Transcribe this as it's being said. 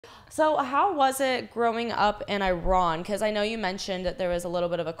So how was it growing up in Iran? Because I know you mentioned that there was a little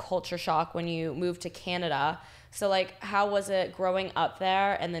bit of a culture shock when you moved to Canada. So like, how was it growing up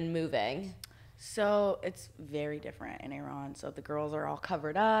there and then moving? So it's very different in Iran. So the girls are all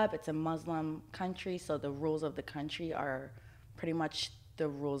covered up. It's a Muslim country, so the rules of the country are pretty much the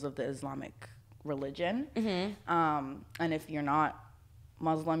rules of the Islamic religion. And if you're not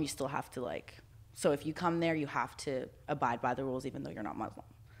Muslim, you still have to like. So if you come there, you have to abide by the rules, even though you're not Muslim.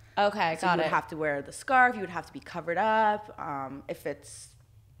 Okay, So you would have to wear the scarf. You would have to be covered up. If it's,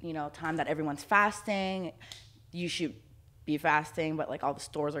 time that everyone's fasting, you should be fasting. But like all the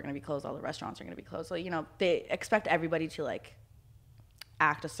stores are going to be closed, all the restaurants are going to be closed. So they expect everybody to like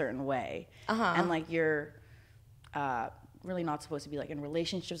act a certain way, and like you're really not supposed to be like in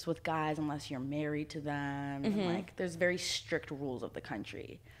relationships with guys unless you're married to them. And, like there's very strict rules of the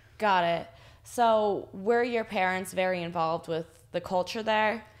country. Got it. So were your parents very involved with the culture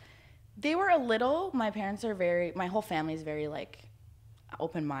there? They were a little. My whole family is very like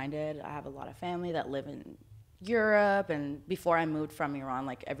open-minded. I have a lot of family that live in Europe, and before I moved from Iran,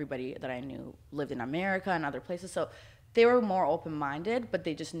 like everybody that I knew lived in America and other places. So they were more open-minded, but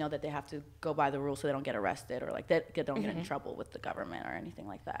they just know that they have to go by the rules so they don't get arrested or like they don't get in trouble with the government or anything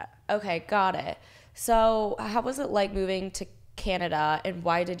like that. Okay, got it. So how was it like moving to Canada, and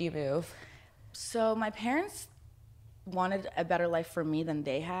why did you move? So my parents wanted a better life for me than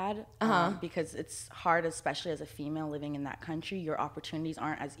they had, because it's hard, especially as a female living in that country. Your opportunities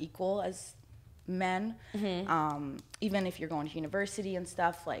aren't as equal as men. Even if you're going to university and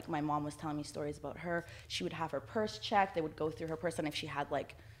stuff, like my mom was telling me stories about her. She would have her purse checked. They would go through her purse, and if she had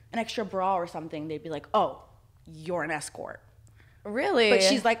like an extra bra or something, they'd be like, "Oh, you're an escort." Really? But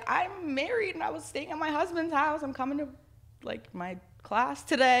she's like, "I'm married and I was staying at my husband's house. I'm coming to like my class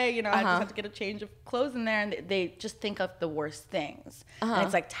today, I just have to get a change of clothes in there." And they just think of the worst things, and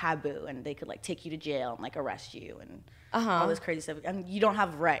it's like taboo, and they could like take you to jail and like arrest you and all this crazy stuff, and you don't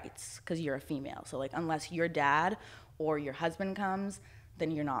have rights because you're a female. So like unless your dad or your husband comes,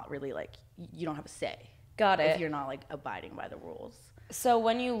 then you're not really like, you don't have a say. Got it. If you're not like abiding by the rules. So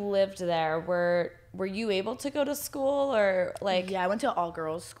when you lived there, were you able to go to school, or like? Yeah, I went to all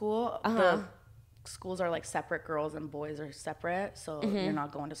girls school. The schools are like separate, girls and boys are separate, so you're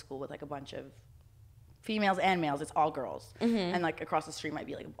not going to school with like a bunch of females and males. It's all girls. And like across the street might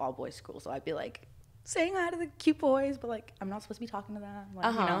be like all boys school, so I'd be like saying hi to the cute boys, but like I'm not supposed to be talking to them, like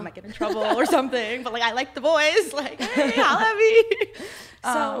I might get in trouble or something, but like I like the boys, like hey, holla at me.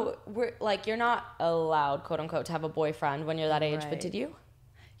 So we're like, you're not allowed, quote unquote, to have a boyfriend when you're that age, but did you?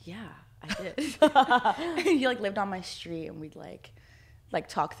 Yeah, I did. He like lived on my street, and we'd like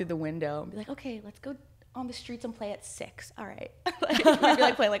talk through the window and be like, "Okay, let's go on the streets and play at 6. All right." Like we'd be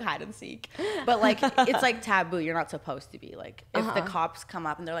like playing like hide and seek. But like it's like taboo. You're not supposed to be like, if the cops come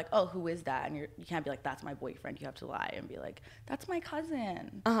up and they're like, "Oh, who is that?" and you can't be like, "That's my boyfriend." You have to lie and be like, "That's my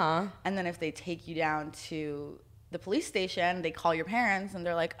cousin." And then if they take you down to the police station, they call your parents and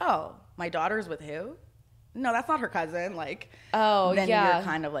they're like, "Oh, my daughter's with who?" No, that's not her cousin. Like, then you're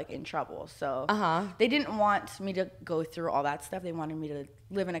kind of like in trouble. So they didn't want me to go through all that stuff. They wanted me to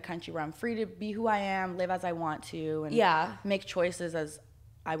live in a country where I'm free to be who I am, live as I want to, and make choices as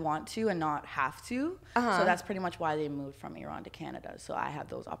I want to and not have to. So that's pretty much why they moved from Iran to Canada. So I have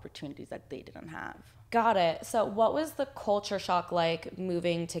those opportunities that they didn't have. Got it. So what was the culture shock like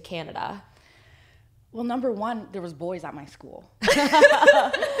moving to Canada? Well, number one, there was boys at my school.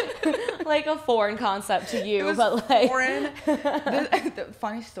 Like a foreign concept to you, It was but like foreign. The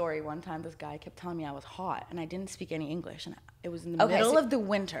funny story, one time this guy kept telling me I was hot, and I didn't speak any English, and it was in the middle of the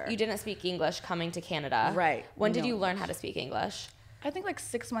winter. You didn't speak English coming to Canada. Right. When did you learn how to speak English? I think like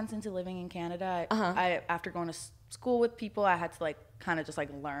 6 months into living in Canada, I after going to school with people, I had to like kind of just like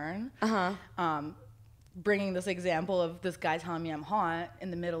learn. Bringing this example of this guy telling me I'm hot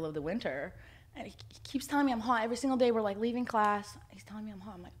in the middle of the winter. And he keeps telling me I'm hot every single day. We're like leaving class. He's telling me I'm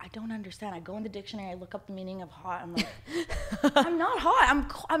hot. I'm like, I don't understand. I go in the dictionary. I look up the meaning of hot. I'm like, I'm not hot.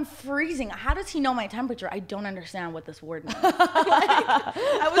 I'm freezing. How does he know my temperature? I don't understand what this word means.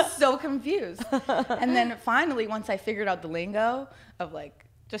 I was so confused. And then finally, once I figured out the lingo of like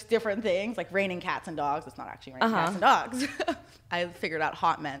just different things, like raining cats and dogs. It's not actually raining cats and dogs. I figured out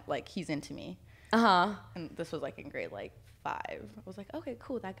hot meant like he's into me. And this was like in grade like 5. I was like, okay,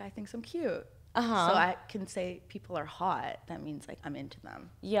 cool. That guy thinks I'm cute. So I can say people are hot. That means like I'm into them.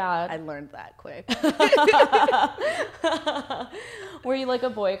 Yeah. I learned that quick. Were you like a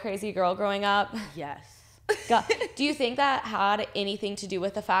boy crazy girl growing up? Yes. Do you think that had anything to do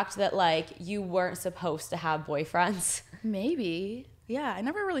with the fact that like you weren't supposed to have boyfriends? Maybe. Yeah, I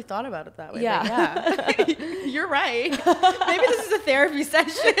never really thought about it that way. Yeah. But yeah. You're right. Maybe this is a therapy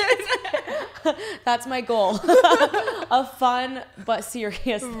session. That's my goal. A fun but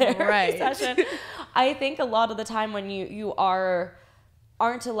serious therapy session. I think a lot of the time when you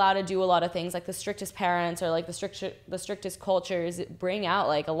aren't allowed to do a lot of things, like the strictest parents or like the strictest cultures bring out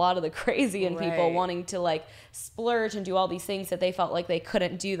like a lot of the crazy in people wanting to like splurge and do all these things that they felt like they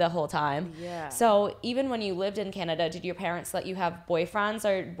couldn't do the whole time. Yeah. So even when you lived in Canada, did your parents let you have boyfriends,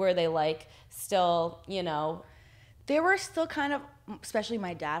 or were they like still, you know? They were still kind of, especially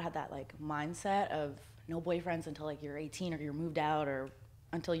my dad had that like mindset of no boyfriends until like you're 18 or you're moved out or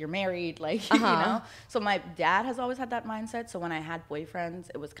until you're married, like, you know? So my dad has always had that mindset. So when I had boyfriends,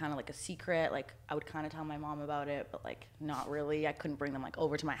 it was kind of like a secret. Like I would kind of tell my mom about it, but like not really. I couldn't bring them like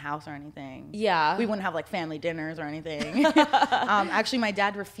over to my house or anything. Yeah. We wouldn't have like family dinners or anything. Actually, my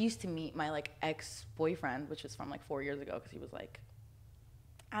dad refused to meet my like ex-boyfriend, which was from like 4 years ago, because he was like,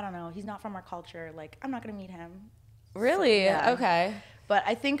 I don't know, he's not from our culture. Like, I'm not going to meet him. Really? So, yeah. Okay. But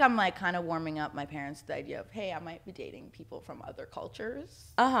I think I'm like kind of warming up my parents to the idea of, hey, I might be dating people from other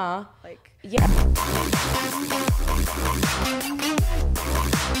cultures. Uh-huh. Like, yeah.